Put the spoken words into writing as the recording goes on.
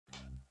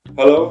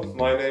Hello,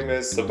 my name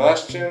is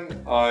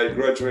Sebastian. I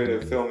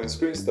graduated Film and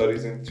Screen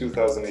Studies in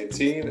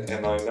 2018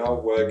 and I now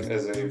work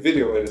as a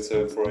video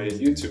editor for a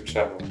YouTube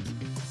channel.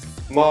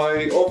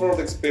 My overall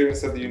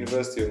experience at the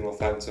University of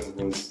Northampton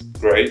was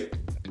great.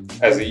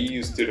 As a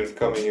EU student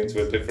coming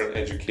into a different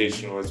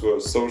educational as well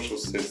as social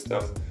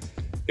system,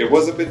 it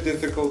was a bit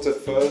difficult at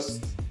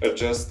first,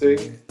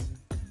 adjusting,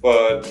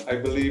 but I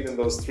believe in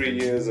those 3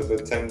 years of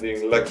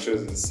attending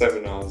lectures and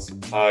seminars,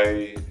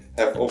 I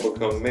have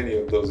overcome many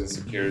of those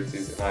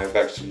insecurities and I've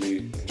actually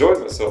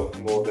enjoyed myself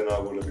more than I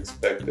would have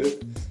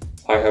expected.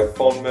 I have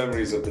fond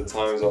memories of the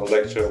times our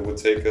lecturer would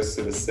take us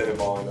to the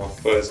cinema in our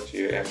first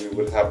year and we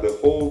would have the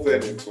whole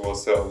venue to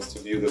ourselves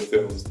to view the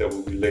films that we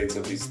would later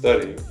be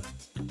studying.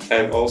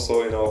 And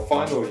also in our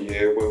final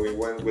year when we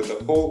went with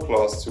the whole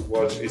class to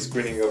watch a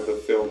screening of the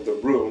film The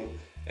Room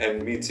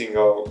and meeting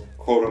our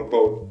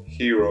quote-unquote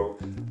hero,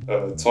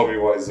 Tommy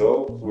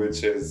Wiseau,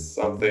 which is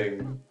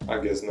something I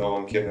guess no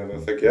one can ever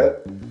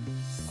forget.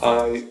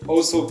 I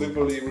also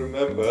vividly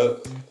remember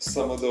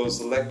some of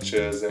those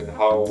lectures and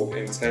how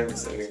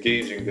intense and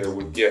engaging they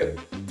would get,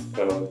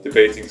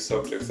 debating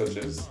subjects such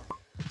as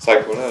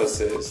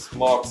psychoanalysis,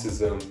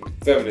 Marxism,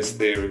 feminist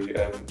theory,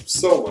 and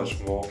so much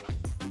more.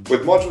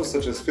 With modules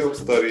such as film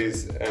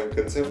studies and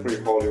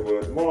contemporary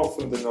Hollywood, more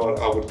often than not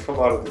I would come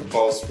out of the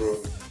classroom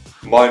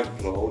mind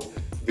blown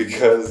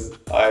because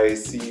I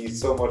see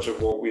so much of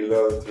what we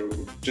learn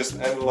through just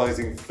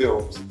analyzing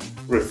films,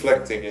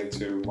 reflecting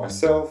into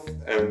myself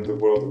and the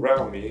world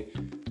around me,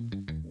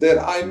 that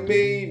I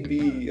may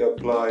be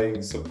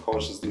applying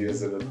subconsciously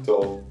as an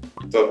adult.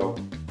 Don't know,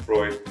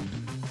 Freud.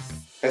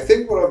 I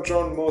think what I've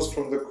drawn most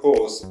from the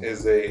course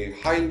is a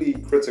highly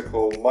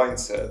critical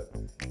mindset,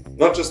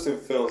 not just in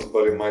films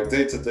but in my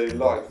day-to-day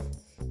life.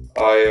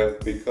 I have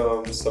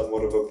become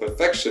somewhat of a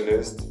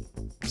perfectionist,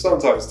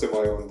 sometimes to my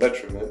own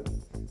detriment.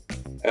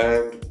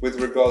 And with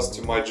regards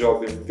to my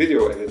job in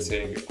video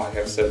editing, I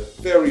have set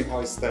very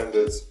high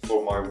standards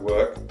for my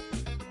work.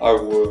 I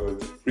would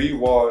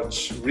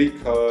rewatch,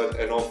 recut,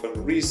 and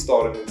often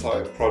restart an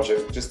entire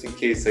project just in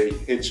case a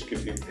hitch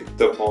could be picked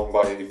up on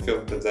by a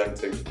film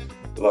pedantic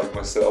like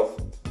myself.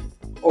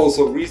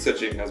 Also,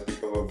 researching has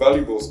become a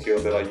valuable skill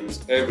that I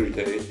use every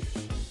day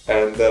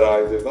and that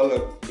I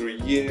developed through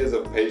years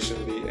of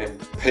patiently and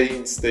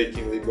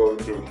painstakingly going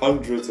through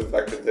hundreds of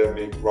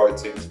academic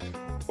writings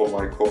for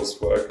my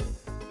coursework.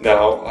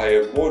 Now I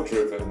am more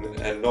driven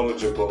and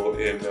knowledgeable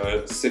in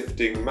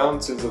sifting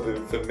mountains of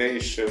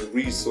information,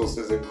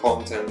 resources and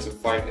content to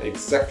find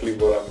exactly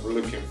what I'm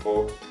looking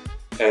for,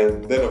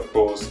 and then of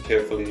course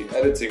carefully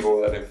editing all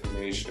that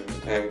information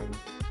and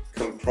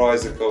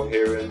comprise a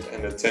coherent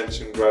and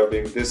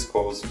attention-grabbing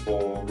discourse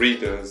for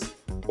readers,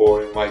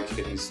 or in my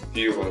case,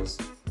 viewers.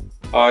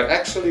 I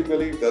actually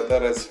believe that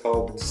has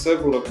helped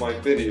several of my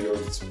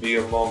videos to be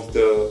among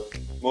the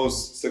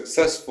most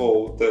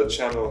successful the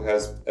channel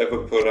has ever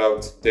put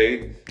out to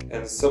date,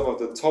 and some of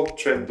the top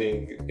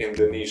trending in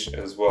the niche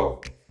as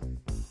well.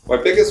 My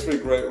biggest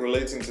regret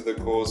relating to the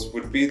course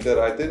would be that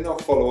I did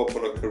not follow up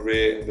on a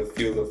career in the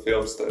field of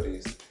film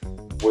studies,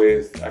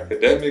 with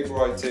academic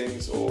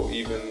writings or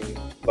even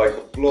like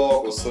a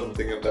blog or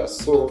something of that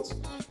sort,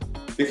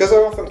 because I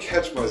often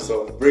catch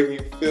myself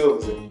bringing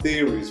films and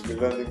theories we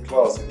learned in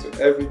class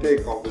into everyday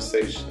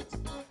conversations,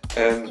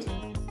 and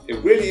it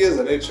really is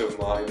an itch of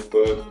mine,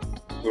 but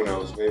who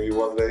knows, maybe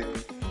one day.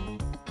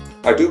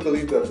 I do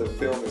believe that the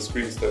Film and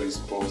Screen Studies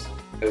course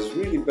has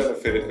really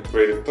benefited a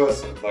creative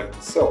person like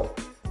myself,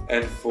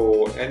 and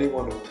for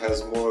anyone who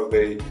has more of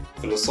a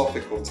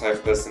philosophical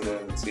type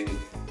personality,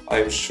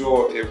 I'm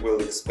sure it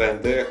will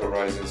expand their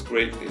horizons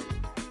greatly.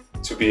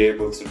 To be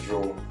able to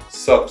draw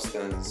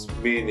substance,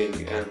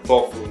 meaning and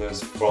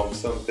thoughtfulness from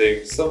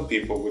something some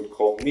people would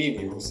call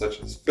menial,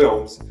 such as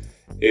films,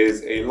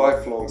 is a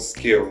lifelong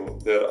skill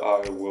that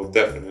I will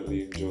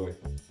definitely enjoy.